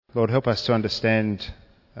Lord, help us to understand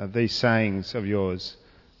these sayings of yours,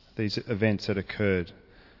 these events that occurred,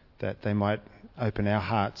 that they might open our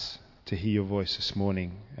hearts to hear your voice this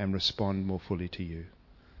morning and respond more fully to you.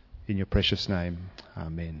 In your precious name,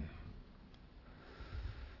 amen.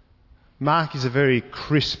 Mark is a very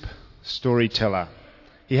crisp storyteller.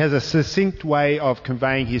 He has a succinct way of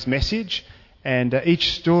conveying his message, and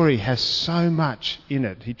each story has so much in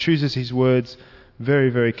it. He chooses his words very,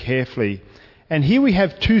 very carefully. And here we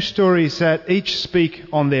have two stories that each speak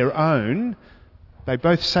on their own. They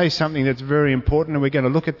both say something that's very important, and we're going to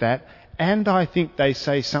look at that. And I think they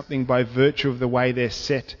say something by virtue of the way they're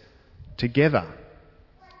set together.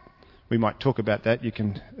 We might talk about that. You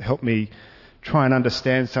can help me try and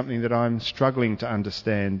understand something that I'm struggling to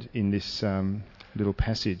understand in this little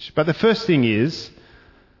passage. But the first thing is,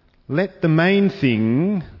 the main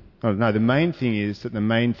thing is that the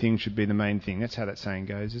main thing should be the main thing. That's how that saying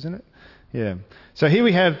goes, isn't it? Yeah. So here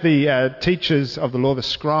we have the teachers of the law, the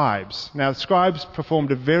scribes. Now, the scribes performed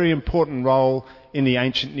a very important role in the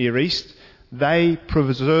ancient Near East. They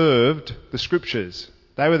preserved the scriptures.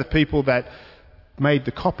 They were the people that made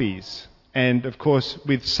the copies. And, of course,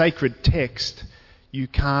 with sacred text, you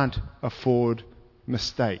can't afford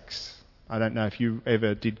mistakes. I don't know if you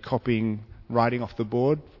ever did copying, writing off the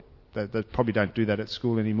board. They probably don't do that at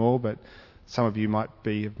school anymore, but some of you might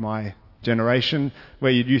be of my generation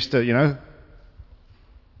where you used to, And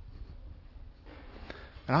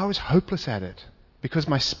I was hopeless at it because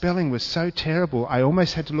my spelling was so terrible. I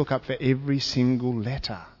almost had to look up for every single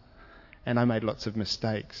letter, and I made lots of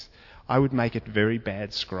mistakes. I would make a very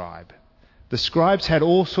bad scribe. The scribes had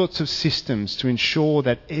all sorts of systems to ensure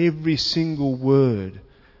that every single word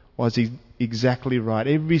was exactly right.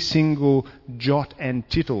 Every single jot and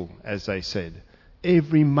tittle, as they said.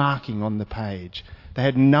 Every marking on the page. They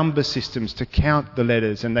had number systems to count the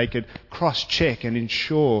letters, and they could cross-check and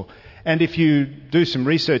ensure. And if you do some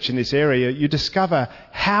research in this area, you discover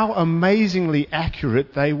how amazingly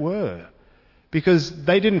accurate they were. Because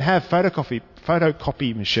they didn't have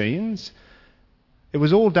photocopy machines. It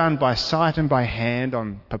was all done by sight and by hand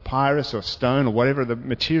on papyrus or stone or whatever the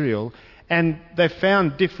material. And they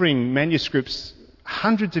found differing manuscripts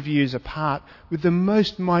hundreds of years apart with the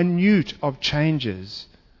most minute of changes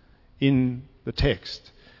in the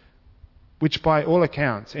text, which by all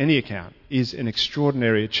accounts, any account, is an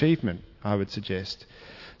extraordinary achievement, I would suggest.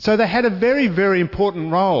 So they had a very, very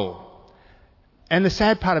important role. And the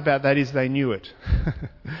sad part about that is they knew it.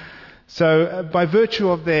 So by virtue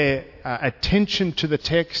of their attention to the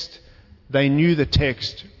text, they knew the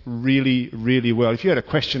text really, really well. If you had a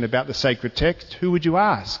question about the sacred text, who would you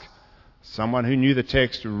ask? Someone who knew the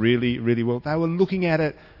text really, really well. They were looking at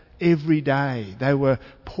it every day. They were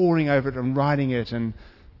poring over it and writing it and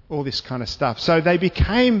all this kind of stuff. So they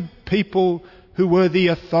became people who were the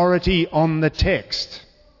authority on the text.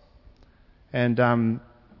 And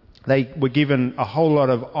they were given a whole lot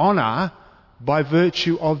of honour by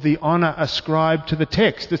virtue of the honour ascribed to the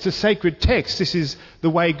text. It's a sacred text. This is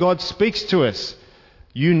the way God speaks to us.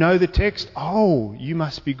 You know the text? Oh, you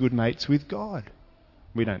must be good mates with God.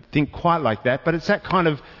 We don't think quite like that, but it's that kind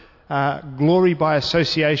of glory by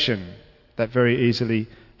association that very easily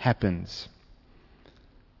happens.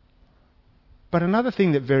 But another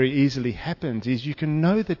thing that very easily happens is you can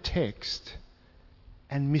know the text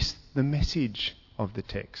and miss the message of the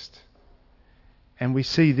text. And we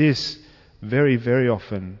see this very, very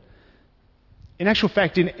often. In actual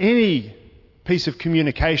fact, in any piece of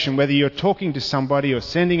communication, whether you're talking to somebody or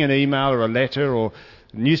sending an email or a letter or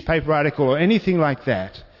a newspaper article or anything like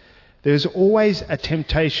that, there's always a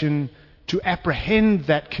temptation to apprehend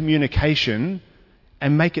that communication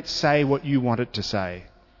and make it say what you want it to say.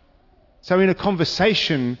 So in a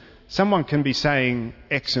conversation, someone can be saying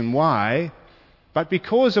X and Y, but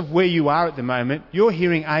because of where you are at the moment, you're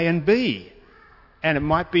hearing A and B. And it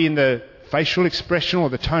might be in the facial expression or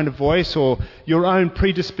the tone of voice or your own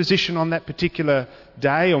predisposition on that particular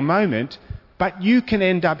day or moment, but you can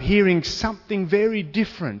end up hearing something very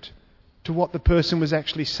different to what the person was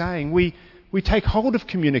actually saying. We take hold of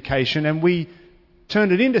communication and we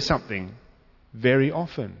turn it into something very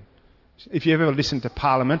often. If you ever listen to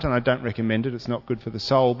Parliament, and I don't recommend it, it's not good for the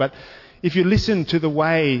soul, but if you listen to the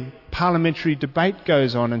way parliamentary debate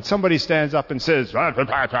goes on and somebody stands up and says,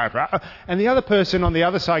 and the other person on the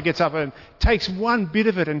other side gets up and takes one bit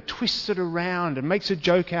of it and twists it around and makes a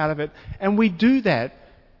joke out of it, and we do that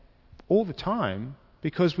all the time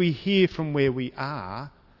because we hear from where we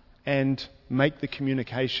are and make the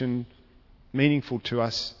communication meaningful to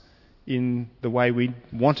us in the way we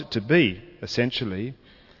want it to be, essentially.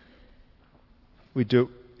 We do it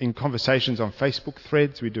in conversations on Facebook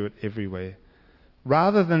threads, we do it everywhere.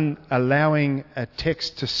 rather than allowing a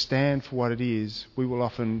text to stand for what it is, we will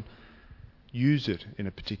often use it in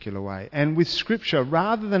a particular way. And with Scripture,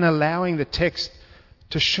 rather than allowing the text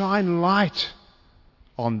to shine light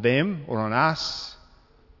on them or on us,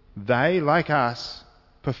 they, like us,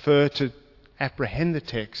 prefer to apprehend the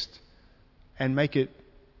text and make it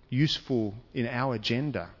useful in our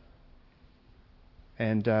agenda.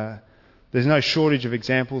 And there's no shortage of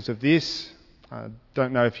examples of this. I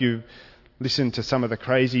don't know if you listen to some of the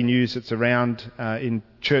crazy news that's around in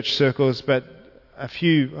church circles, but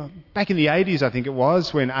back in the 80s, I think it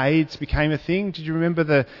was, when AIDS became a thing, did you remember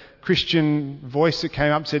the Christian voice that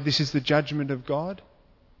came up and said, "This is the judgment of God"?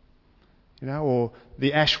 Or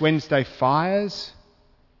the Ash Wednesday fires,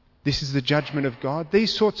 "This is the judgment of God."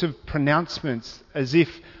 These sorts of pronouncements, as if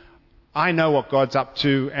I know what God's up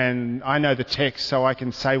to and I know the text so I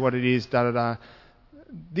can say what it is, da-da-da.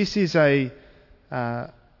 This is a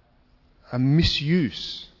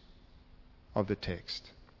misuse of the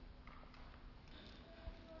text.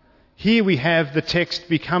 Here we have the text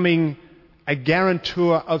becoming a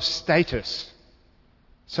guarantor of status.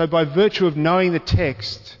 So by virtue of knowing the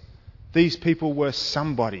text, these people were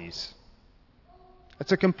somebodies.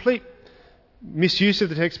 It's a complete misuse of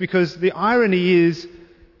the text, because the irony is,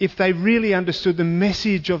 if they really understood the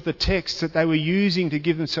message of the text that they were using to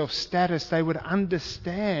give themselves status, they would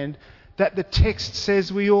understand that the text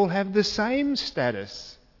says we all have the same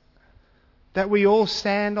status, that we all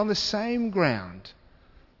stand on the same ground.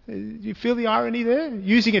 You feel the irony there?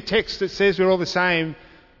 Using a text that says we're all the same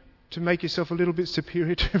to make yourself a little bit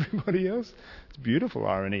superior to everybody else. It's beautiful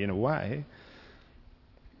irony in a way.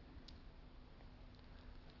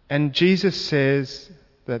 And Jesus says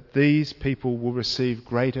that these people will receive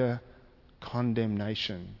greater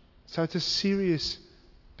condemnation. So it's a serious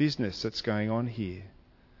business that's going on here.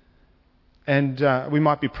 And we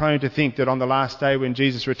might be prone to think that on the last day when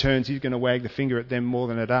Jesus returns, he's going to wag the finger at them more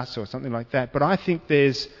than at us or something like that. But I think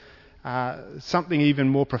there's something even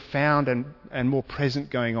more profound and more present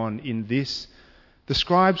going on in this. The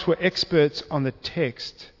scribes were experts on the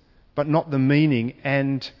text, but not the meaning.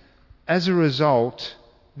 And as a result,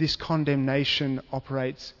 this condemnation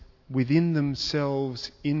operates within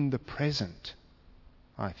themselves in the present,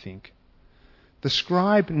 I think. The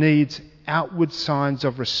scribe needs outward signs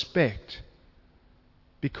of respect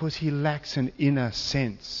because he lacks an inner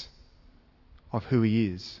sense of who he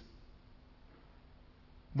is.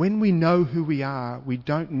 When we know who we are, we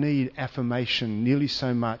don't need affirmation nearly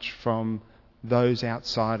so much from those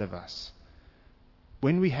outside of us.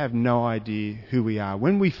 When we have no idea who we are,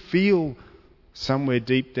 when we feel somewhere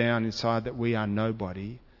deep down inside that we are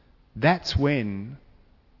nobody, that's when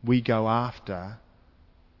we go after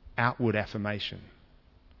outward affirmation.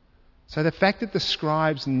 So the fact that the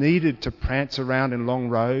scribes needed to prance around in long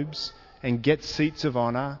robes and get seats of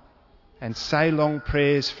honour and say long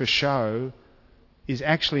prayers for show is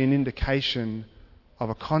actually an indication of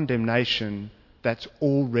a condemnation that's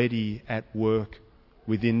already at work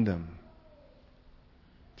within them.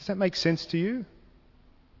 Does that make sense to you?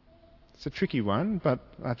 It's a tricky one, but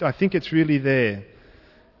I think it's really there.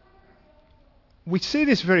 We see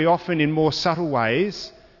this very often in more subtle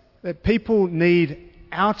ways, that people need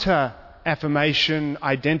outer affirmation,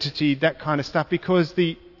 identity, that kind of stuff, because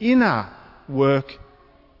the inner work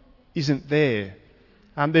isn't there.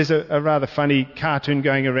 There's a rather funny cartoon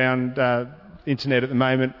going around internet at the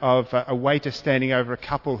moment of a waiter standing over a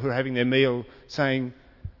couple who are having their meal saying,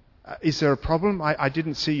 "Is there a problem? I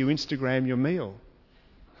didn't see you Instagram your meal."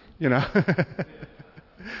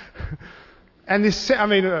 And this,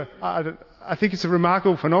 I think it's a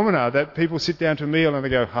remarkable phenomenon that people sit down to a meal and they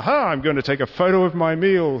go, "Ha-ha, I'm going to take a photo of my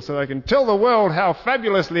meal so I can tell the world how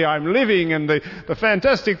fabulously I'm living and the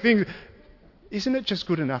fantastic things." Isn't it just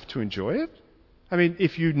good enough to enjoy it?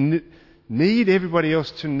 If you need everybody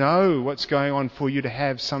else to know what's going on for you to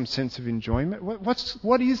have some sense of enjoyment,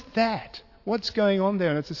 what is that? What's going on there?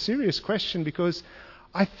 And it's a serious question, because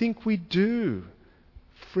I think we do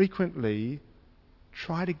frequently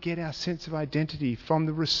try to get our sense of identity from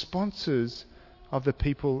the responses of the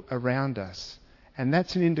people around us. And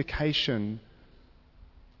that's an indication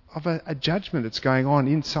of a judgment that's going on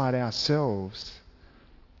inside ourselves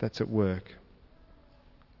that's at work.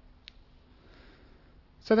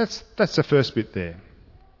 So that's the first bit there.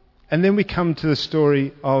 And then we come to the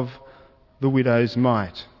story of the widow's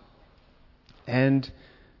mite. And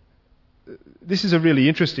this is a really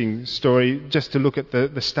interesting story just to look at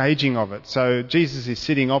the staging of it. So Jesus is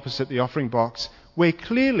sitting opposite the offering box, where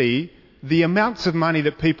clearly the amounts of money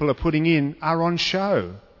that people are putting in are on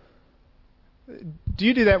show. Do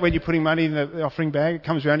you do that when you're putting money in the offering bag? It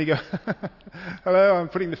comes around and you go, hello, I'm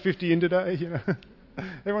putting the 50 in today. You know,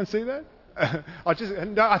 everyone see that?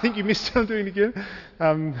 I think you missed it. I'm doing it again.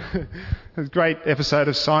 There's a great episode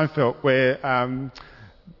of Seinfeld where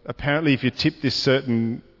apparently if you tip this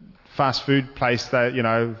certain fast food place, they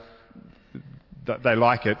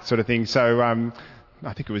like it, sort of thing. So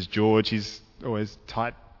I think it was George. He's always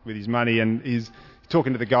tight with his money, and he's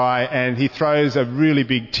talking to the guy, and he throws a really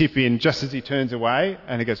big tip in just as he turns away,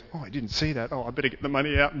 and he goes, "Oh, I didn't see that. Oh, I better get the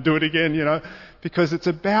money out and do it again," because it's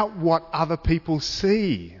about what other people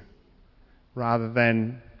see rather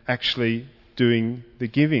than actually doing the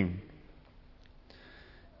giving.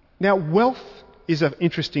 Now, wealth is an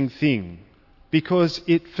interesting thing because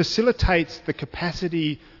it facilitates the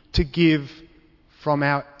capacity to give from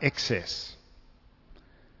our excess.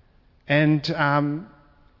 And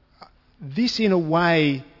this, in a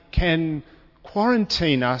way, can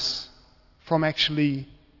quarantine us from actually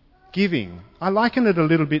giving. I liken it a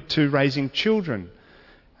little bit to raising children.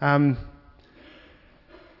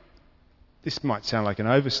 This might sound like an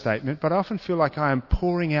overstatement, but I often feel like I am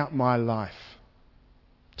pouring out my life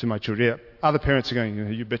to my children. Other parents are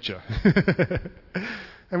going, "You betcha."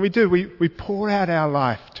 And we do. We pour out our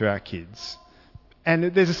life to our kids. And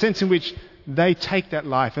there's a sense in which they take that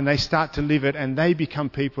life and they start to live it, and they become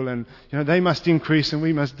people, and they must increase and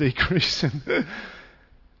we must decrease.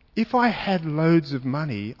 If I had loads of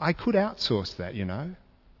money, I could outsource that,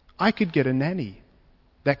 I could get a nanny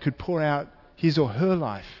that could pour out his or her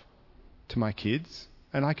life to my kids,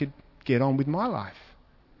 and I could get on with my life.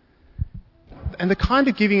 And the kind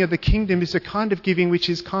of giving of the kingdom is the kind of giving which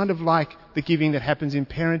is kind of like the giving that happens in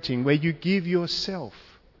parenting, where you give yourself.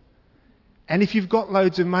 And if you've got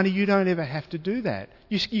loads of money, you don't ever have to do that.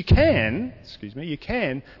 You can,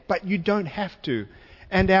 but you don't have to.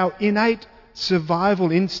 And our innate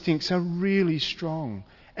survival instincts are really strong.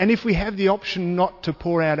 And if we have the option not to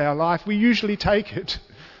pour out our life, we usually take it.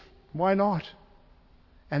 Why not?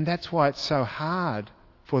 And that's why it's so hard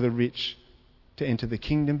for the rich to enter the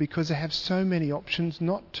kingdom, because they have so many options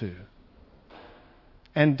not to.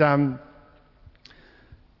 And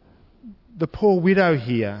the poor widow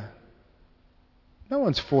here, no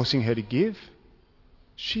one's forcing her to give.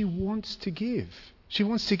 She wants to give. She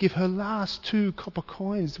wants to give her last 2 copper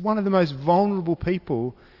coins. One of the most vulnerable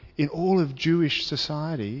people in all of Jewish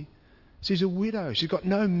society. She's a widow. She's got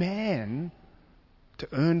no man to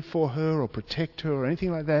earn for her or protect her or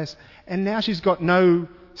anything like that. And now she's got no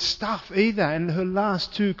stuff either, and her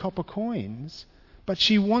last 2 copper coins. But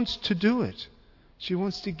she wants to do it. She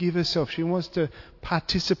wants to give herself. She wants to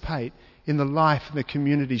participate in the life of the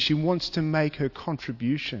community. She wants to make her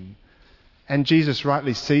contribution. And Jesus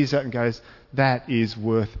rightly sees that and goes, that is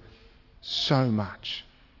worth so much.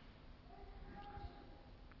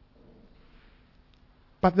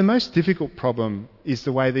 But the most difficult problem is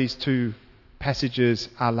the way these 2 passages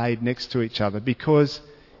are laid next to each other, because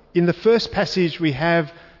in the first passage we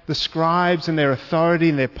have the scribes and their authority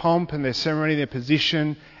and their pomp and their ceremony and their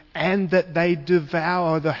position, and that they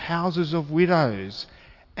devour the houses of widows.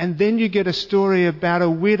 And then you get a story about a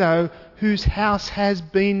widow whose house has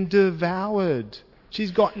been devoured.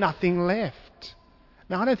 She's got nothing left.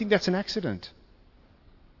 Now, I don't think that's an accident.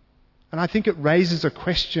 And I think it raises a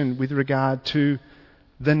question with regard to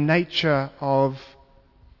the nature of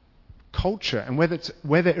culture and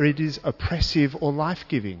whether it is oppressive or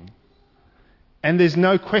life-giving. And there's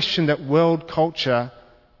no question that world culture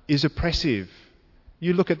is oppressive.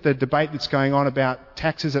 You look at the debate that's going on about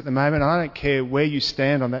taxes at the moment, and I don't care where you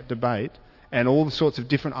stand on that debate and all the sorts of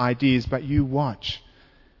different ideas, but you watch.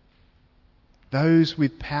 Those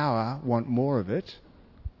with power want more of it,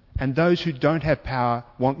 and those who don't have power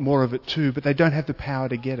want more of it too, but they don't have the power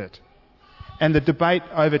to get it. And the debate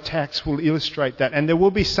over tax will illustrate that. And there will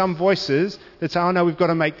be some voices that say, "Oh no, we've got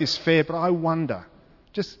to make this fair," but I wonder.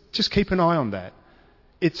 Just keep an eye on that.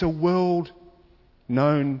 It's a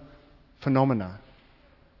world-known phenomena.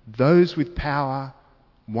 Those with power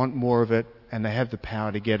want more of it, and they have the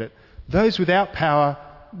power to get it. Those without power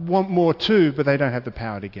want more too, but they don't have the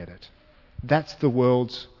power to get it. That's the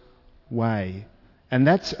world's way. And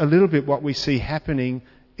that's a little bit what we see happening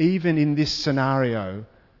even in this scenario,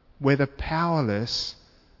 where the powerless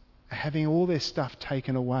are having all their stuff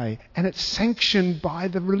taken away. And it's sanctioned by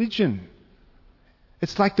the religion.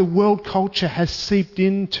 It's like the world culture has seeped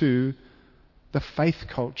into the faith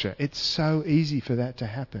culture. It's so easy for that to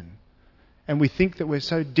happen. And we think that we're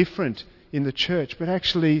so different in the church. But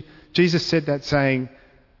actually, Jesus said that saying,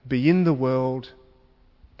 "Be in the world,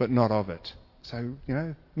 but not of it." So,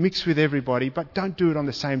 mix with everybody, but don't do it on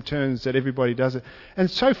the same terms that everybody does it. And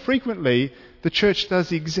so frequently, the church does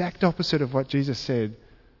the exact opposite of what Jesus said.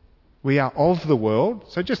 We are of the world,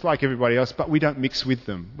 so just like everybody else, but we don't mix with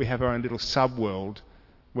them. We have our own little sub-world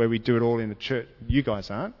where we do it all in the church. You guys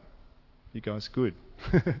aren't. You guys are good.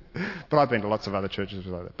 But I've been to lots of other churches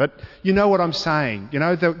like that. But you know what I'm saying.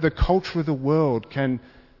 The culture of the world can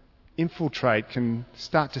infiltrate, can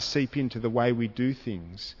start to seep into the way we do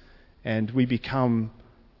things. And we become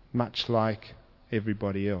much like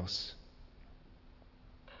everybody else.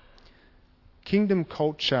 Kingdom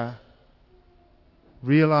culture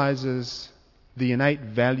realizes the innate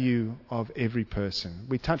value of every person.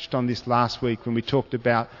 We touched on this last week when we talked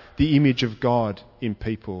about the image of God in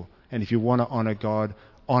people. And if you want to honour God,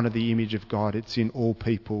 honour the image of God. It's in all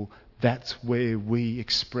people. That's where we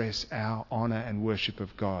express our honour and worship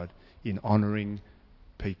of God, in honouring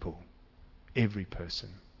people, every person.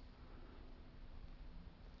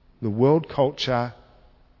 The world culture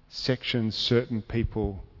sections certain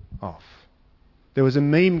people off. There was a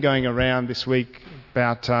meme going around this week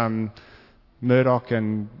about Murdoch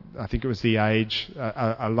and I think it was The Age,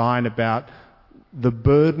 a line about the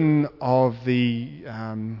burden of the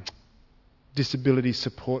disability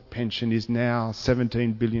support pension is now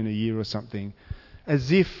 $17 billion a year or something,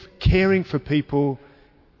 as if caring for people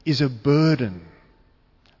is a burden.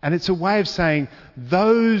 And it's a way of saying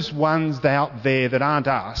those ones out there that aren't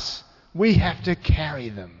us, we have to carry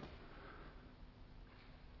them.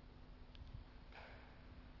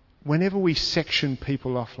 Whenever we section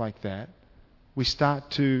people off like that, we start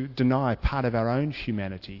to deny part of our own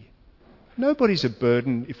humanity. Nobody's a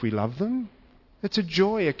burden if we love them. It's a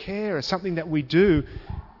joy, a care, something that we do.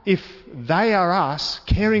 If they are us,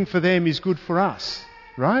 caring for them is good for us,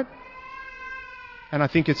 right? And I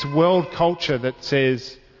think it's world culture that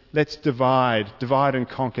says, let's divide and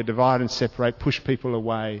conquer, divide and separate, push people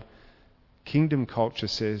away. Kingdom culture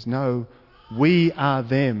says, no, we are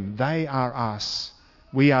them, they are us.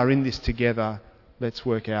 We are in this together. Let's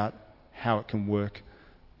work out how it can work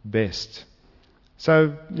best.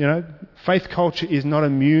 So, faith culture is not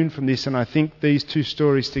immune from this, and I think these two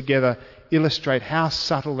stories together illustrate how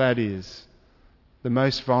subtle that is. The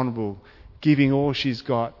most vulnerable, giving all she's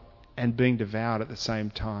got and being devoured at the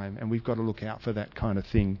same time. And we've got to look out for that kind of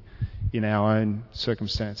thing in our own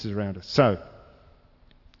circumstances around us. So,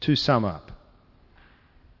 to sum up,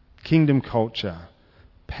 kingdom culture.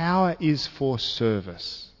 Power is for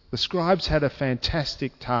service. The scribes had a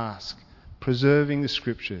fantastic task, preserving the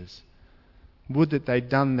scriptures. Would that they'd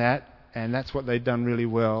done that, and that's what they'd done really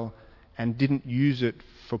well, and didn't use it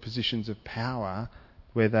for positions of power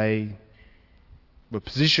where they were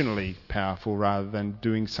positionally powerful rather than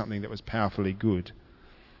doing something that was powerfully good.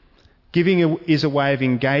 Giving is a way of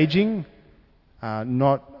engaging,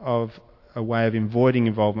 not of a way of avoiding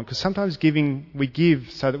involvement. Because sometimes we give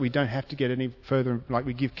so that we don't have to get any further, like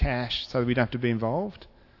we give cash so that we don't have to be involved.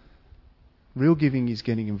 Real giving is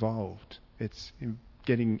getting involved. It's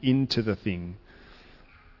getting into the thing.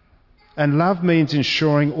 And love means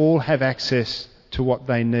ensuring all have access to what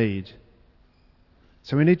they need.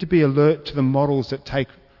 So we need to be alert to the models that take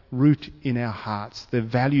root in our hearts, the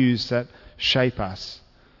values that shape us.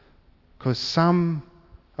 Because some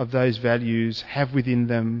of those values have within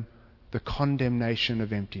them the condemnation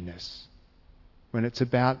of emptiness. When it's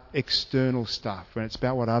about external stuff, when it's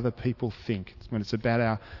about what other people think, when it's about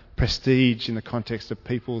our prestige in the context of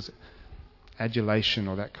people's adulation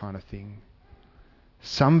or that kind of thing.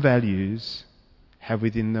 Some values have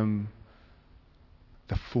within them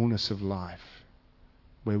the fullness of life,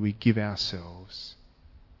 where we give ourselves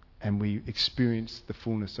and we experience the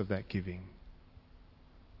fullness of that giving.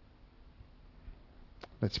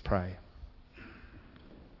 Let's pray.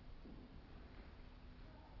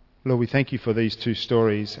 Lord, we thank you for these two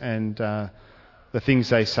stories and the things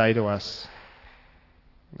they say to us.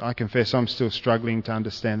 I confess I'm still struggling to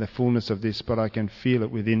understand the fullness of this, but I can feel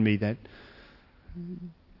it within me that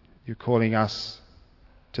you're calling us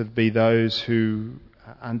to be those who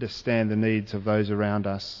understand the needs of those around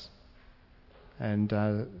us, and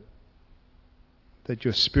that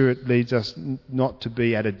your Spirit leads us not to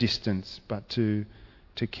be at a distance, but to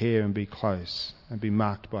care and be close and be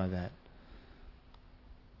marked by that.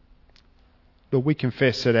 Lord, we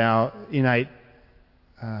confess that our innate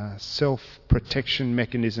self-protection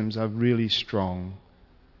mechanisms are really strong.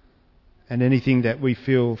 And anything that we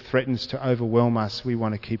feel threatens to overwhelm us, we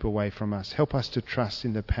want to keep away from us. Help us to trust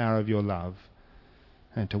in the power of your love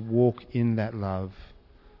and to walk in that love,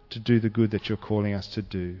 to do the good that you're calling us to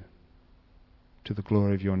do. To the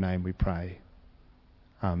glory of your name we pray.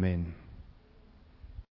 Amen.